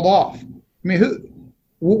and hauled off? I mean,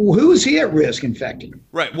 who is he at risk infecting?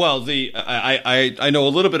 Right. Well, I know a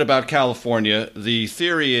little bit about California. The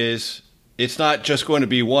theory is it's not just going to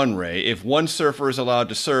be one, Ray. If one surfer is allowed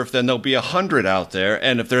to surf, then there'll be 100 out there.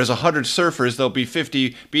 And if there's 100 surfers, there'll be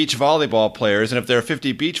 50 beach volleyball players. And if there are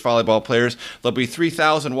 50 beach volleyball players, there'll be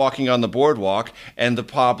 3,000 walking on the boardwalk. And the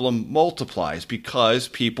problem multiplies because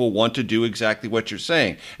people want to do exactly what you're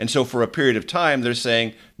saying. And so for a period of time, they're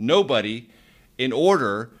saying nobody, in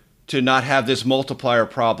order to not have this multiplier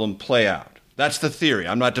problem play out. That's the theory.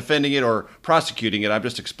 I'm not defending it or prosecuting it. I'm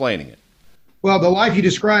just explaining it. Well, the life you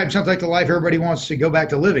described sounds like the life everybody wants to go back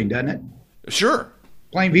to living, doesn't it? Sure.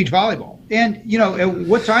 Playing beach volleyball. And, at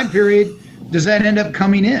what time period does that end up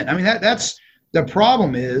coming in? I mean, that's the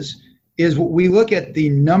problem is is we look at the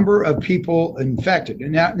number of people infected.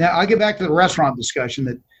 And now I'll get back to the restaurant discussion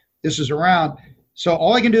that this is around. So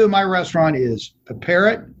all I can do in my restaurant is prepare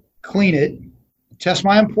it, clean it, test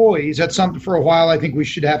my employees. That's something for a while I think we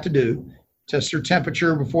should have to do. Test their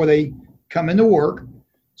temperature before they come into work.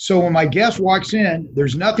 So when my guest walks in,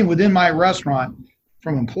 there's nothing within my restaurant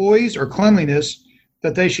from employees or cleanliness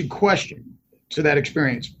that they should question to that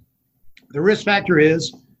experience. The risk factor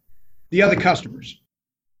is the other customers.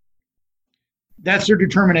 That's their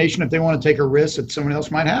determination if they want to take a risk that someone else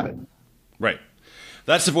might have it. Right.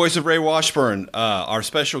 That's the voice of Ray Washburn, our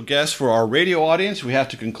special guest for our radio audience. We have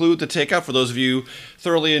to conclude the takeout. For those of you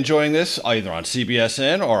thoroughly enjoying this, either on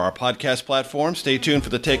CBSN or our podcast platform, stay tuned for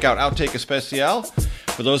the Takeout Outtake Especial.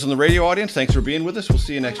 For those in the radio audience, thanks for being with us. We'll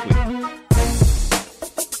see you next week.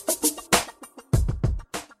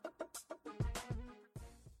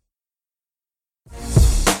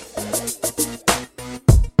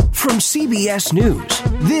 From CBS News,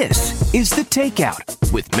 this is The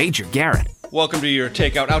Takeout with Major Garrett. Welcome to your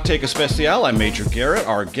Takeout Outtake Especial. I'm Major Garrett.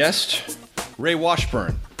 Our guest, Ray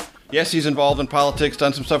Washburn. Yes, he's involved in politics,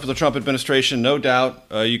 done some stuff for the Trump administration, no doubt.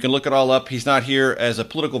 You can look it all up. He's not here as a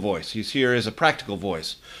political voice. He's here as a practical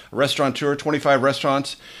voice. A restaurateur, 25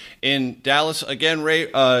 restaurants in Dallas. Again,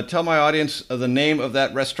 Ray, tell my audience the name of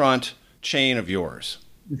that restaurant chain of yours.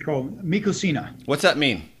 It's called Mi Cocina. What's that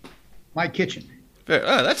mean? My kitchen.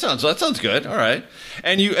 That sounds good. All right.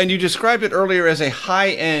 And you described it earlier as a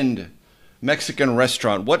high-end Mexican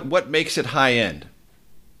restaurant. What makes it high-end?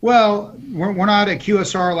 Well, we're not a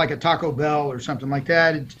QSR like a Taco Bell or something like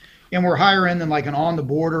that, and we're higher end than like an On the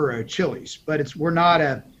Border or a Chili's, but we're not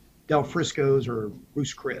a Del Frisco's or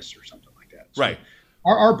Ruth's Chris or something like that. So right.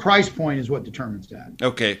 Our price point is what determines that.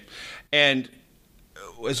 Okay. And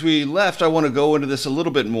as we left, I want to go into this a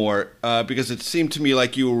little bit more because it seemed to me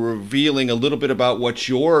like you were revealing a little bit about what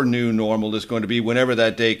your new normal is going to be whenever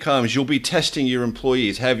that day comes. You'll be testing your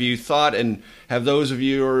employees. Have you thought, and have those of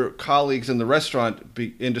your colleagues in the restaurant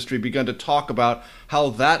industry begun to talk about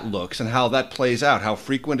how that looks and how that plays out? How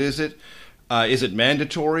frequent is it? Is it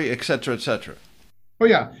mandatory, et cetera, et cetera? Oh,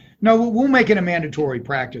 yeah. No, we'll make it a mandatory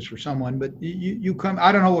practice for someone, but you come,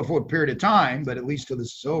 I don't know for what period of time, but at least till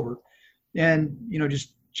this is over. And,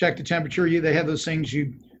 just check the temperature. They have those things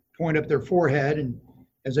you point up their forehead and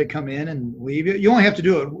as they come in and leave. You only have to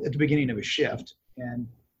do it at the beginning of a shift. And,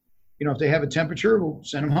 if they have a temperature, we'll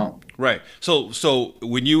send them home. Right. So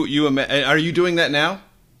when are you doing that now?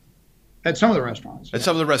 At some of the restaurants. At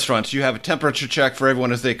some of the restaurants, you have a temperature check for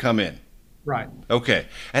everyone as they come in. Right. Okay.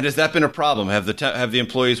 And has that been a problem? Have the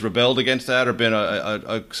employees rebelled against that or been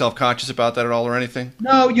self-conscious about that at all or anything?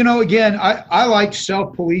 No, again, I like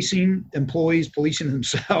self-policing, employees policing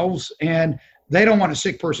themselves, and they don't want a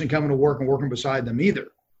sick person coming to work and working beside them either.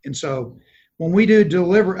 And so when we do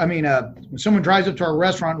when someone drives up to our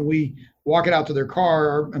restaurant and we walk it out to their car,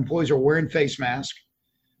 our employees are wearing face masks.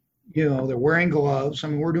 They're wearing gloves.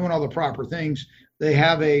 We're doing all the proper things. They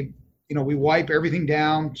have we wipe everything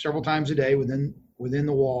down several times a day within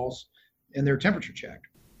the walls, and they're temperature checked.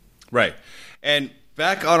 Right. And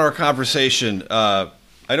back on our conversation, I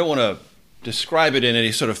don't want to describe it in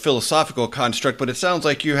any sort of philosophical construct, but it sounds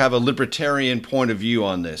like you have a libertarian point of view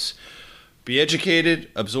on this. Be educated,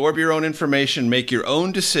 absorb your own information, make your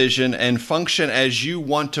own decision, and function as you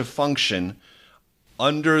want to function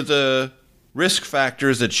under the risk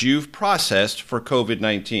factors that you've processed for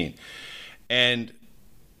COVID-19. And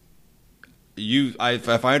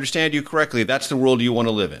if I understand you correctly, that's the world you want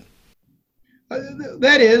to live in.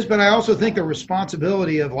 That is, but I also think the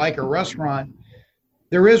responsibility of like a restaurant,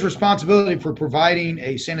 there is responsibility for providing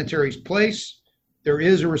a sanitary place. There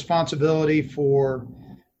is a responsibility for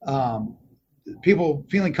people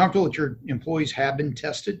feeling comfortable that your employees have been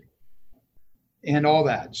tested and all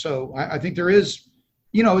that. So I think there is,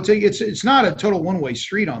 it's not a total one-way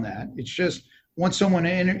street on that. It's just once someone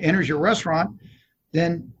enters your restaurant,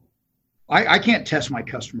 then I can't test my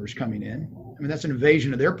customers coming in. That's an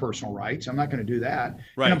invasion of their personal rights. I'm not going to do that.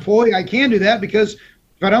 Right. An employee, I can do that because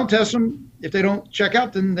if I don't test them, if they don't check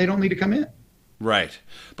out, then they don't need to come in. Right.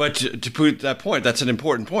 But to put that point, that's an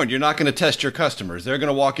important point. You're not going to test your customers. They're going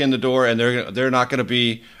to walk in the door and they're not going to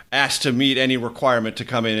be asked to meet any requirement to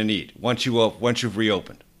come in and eat once you've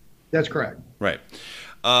reopened. That's correct. Right.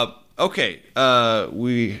 Okay.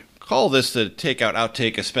 We call this the Takeout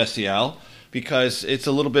Outtake Especial because it's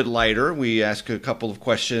a little bit lighter. We ask a couple of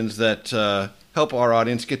questions that help our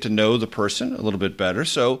audience get to know the person a little bit better.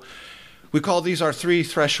 So we call these our 3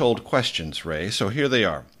 threshold questions, Ray. So here they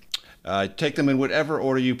are. Take them in whatever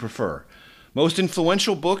order you prefer. Most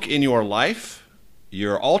influential book in your life,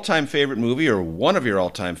 your all-time favorite movie or one of your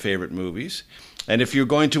all-time favorite movies. And if you're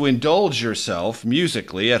going to indulge yourself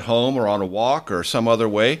musically at home or on a walk or some other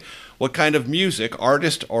way, what kind of music,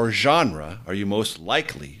 artist, or genre are you most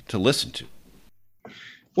likely to listen to?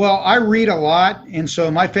 Well, I read a lot, and so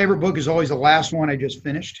my favorite book is always the last one I just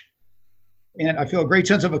finished. And I feel a great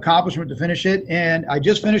sense of accomplishment to finish it. And I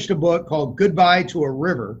just finished a book called Goodbye to a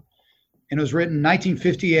River. And it was written in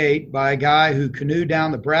 1958 by a guy who canoed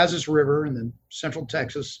down the Brazos River in the central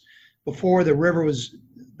Texas before the river was,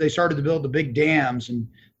 they started to build the big dams and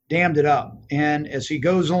dammed it up. And as he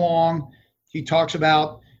goes along, he talks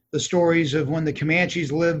about the stories of when the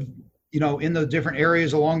Comanches lived, in the different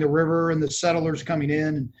areas along the river and the settlers coming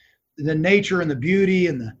in, and the nature and the beauty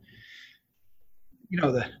and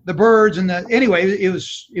the birds and anyway, it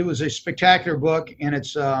was a spectacular book. And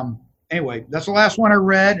it's, anyway, that's the last one I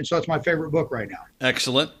read. And so it's my favorite book right now.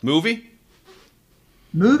 Excellent. Movie?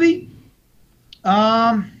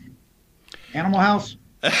 Animal House.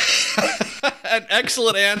 An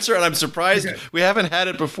excellent answer, and I'm surprised we haven't had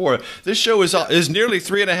it before. This show is nearly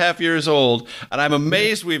 3.5 years old, and I'm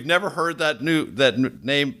amazed we've never heard that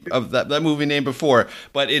name of that movie name before.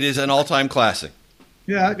 But it is an all-time classic.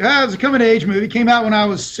 Yeah, it was a coming-of-age movie. It came out when I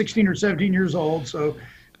was 16 or 17 years old, so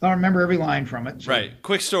I don't remember every line from it. So. Right.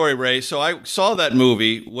 Quick story, Ray. So I saw that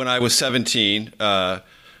movie when I was 17.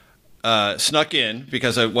 Snuck in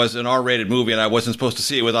because it was an R-rated movie and I wasn't supposed to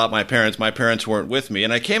see it without my parents. My parents weren't with me.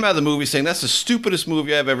 And I came out of the movie saying, that's the stupidest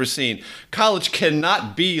movie I've ever seen. College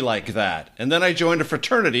cannot be like that. And then I joined a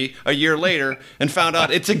fraternity a year later and found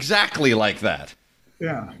out it's exactly like that.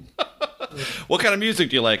 Yeah. What kind of music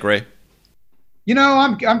do you like, Ray?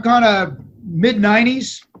 I'm kind of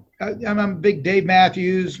mid-90s. I'm a big Dave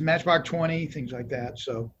Matthews, Matchbox 20, things like that.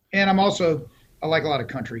 So, and I like a lot of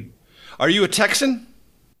country. Are you a Texan?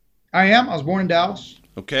 I am. I was born in Dallas.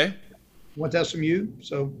 Okay. Went to SMU,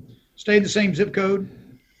 so stayed in the same zip code.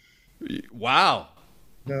 Wow.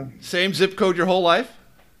 Same zip code your whole life?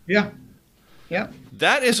 Yeah.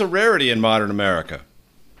 That is a rarity in modern America.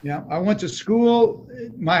 Yeah. I went to school,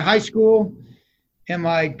 my high school and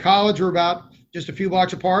my college were about just a few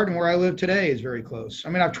blocks apart, and where I live today is very close. I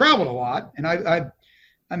mean, I've traveled a lot, and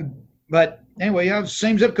but anyway, I was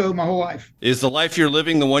same zip code my whole life. Is the life you're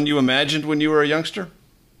living the one you imagined when you were a youngster?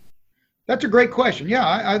 That's a great question. Yeah,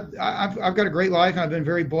 I've got a great life, and I've been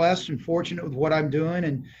very blessed and fortunate with what I'm doing.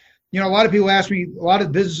 And, a lot of people ask me, a lot of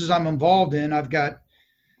the businesses I'm involved in, I've got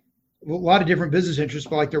a lot of different business interests,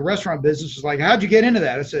 but like the restaurant business is like, how'd you get into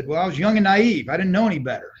that? I said, well, I was young and naive. I didn't know any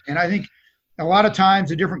better. And I think a lot of times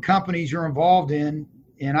the different companies you're involved in,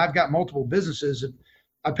 and I've got multiple businesses.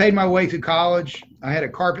 I paid my way through college. I had a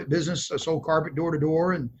carpet business. I sold carpet door to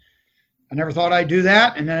door, and I never thought I'd do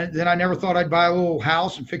that. And then I never thought I'd buy a little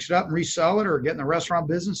house and fix it up and resell it or get in the restaurant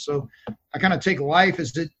business. So I kind of take life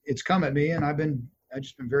as it's come at me, and I've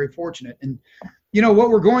just been very fortunate. And, what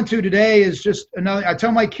we're going through today is just another, I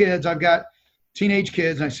tell my kids, I've got teenage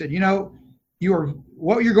kids, and I said,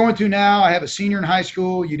 what you're going through now, I have a senior in high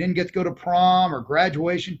school, you didn't get to go to prom or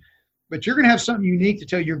graduation, but you're going to have something unique to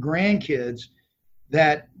tell your grandkids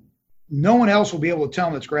that no one else will be able to tell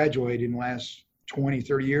them that's graduated in the last 20,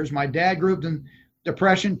 30 years. My dad grew up in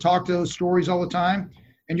depression, talked to those stories all the time,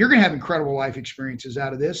 and you're going to have incredible life experiences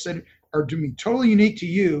out of this that are to be totally unique to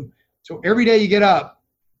you. So every day you get up,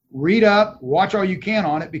 read up, watch all you can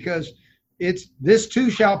on it, because this too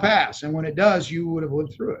shall pass. And when it does, you would have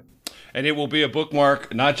lived through it. And it will be a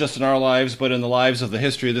bookmark, not just in our lives, but in the lives of the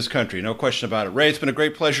history of this country. No question about it. Ray, it's been a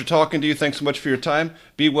great pleasure talking to you. Thanks so much for your time.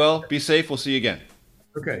 Be well, be safe. We'll see you again.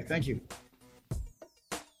 Okay, thank you.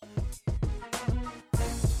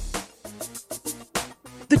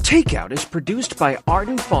 The Takeout is produced by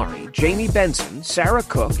Arden Farhi, Jamie Benson, Sarah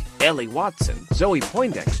Cook, Ellie Watson, Zoe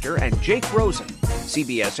Poindexter, and Jake Rosen.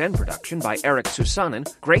 CBSN production by Eric Susanen,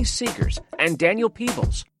 Grace Seegers, and Daniel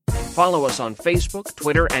Peebles. Follow us on Facebook,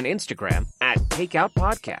 Twitter, and Instagram at Takeout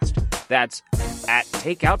Podcast. That's at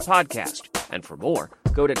Takeout Podcast. And for more,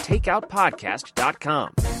 go to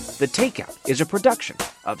takeoutpodcast.com. The Takeout is a production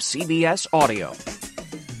of CBS Audio.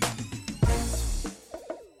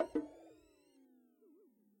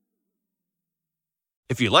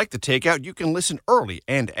 If you like The Takeout, you can listen early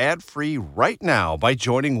and ad-free right now by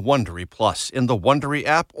joining Wondery Plus in the Wondery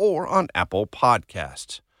app or on Apple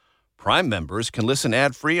Podcasts. Prime members can listen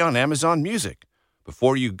ad-free on Amazon Music.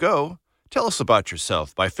 Before you go, tell us about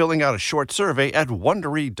yourself by filling out a short survey at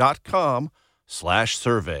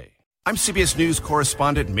Wondery.com/survey. I'm CBS News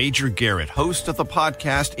correspondent Major Garrett, host of the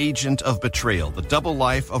podcast Agent of Betrayal, the double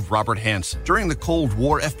life of Robert Hanssen. During the Cold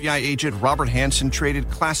War, FBI agent Robert Hanssen traded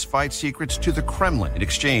classified secrets to the Kremlin in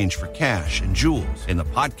exchange for cash and jewels. In the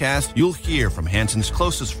podcast, you'll hear from Hanssen's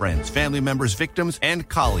closest friends, family members, victims, and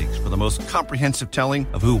colleagues for the most comprehensive telling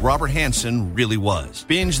of who Robert Hanssen really was.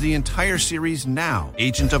 Binge the entire series now.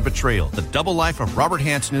 Agent of Betrayal, the double life of Robert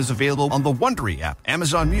Hanssen is available on the Wondery app,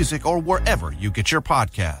 Amazon Music, or wherever you get your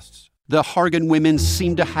podcasts. The Hargan women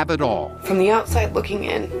seem to have it all. From the outside looking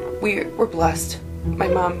in, we were blessed. My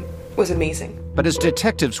mom was amazing. But as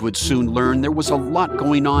detectives would soon learn, there was a lot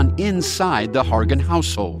going on inside the Hargan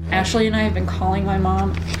household. Ashley and I have been calling my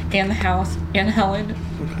mom and the house and Helen.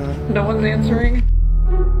 No one's answering.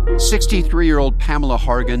 63-year-old Pamela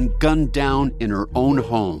Hargan gunned down in her own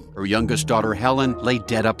home. Her youngest daughter, Helen, lay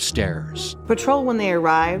dead upstairs. Patrol, when they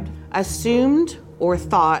arrived, assumed or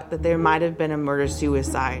thought that there might have been a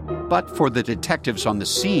murder-suicide. But for the detectives on the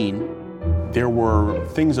scene, there were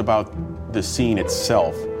things about the scene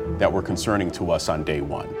itself that were concerning to us on day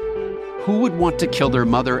one. Who would want to kill their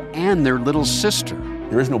mother and their little sister?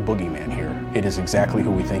 There is no boogeyman here. It is exactly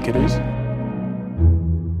who we think it is.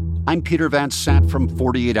 I'm Peter Van Sant from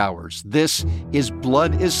 48 Hours. This is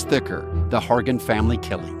Blood is Thicker, the Hargan family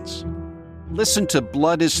killings. Listen to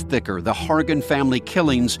Blood is Thicker, the Hargan family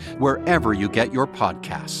killings, wherever you get your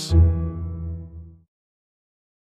podcasts.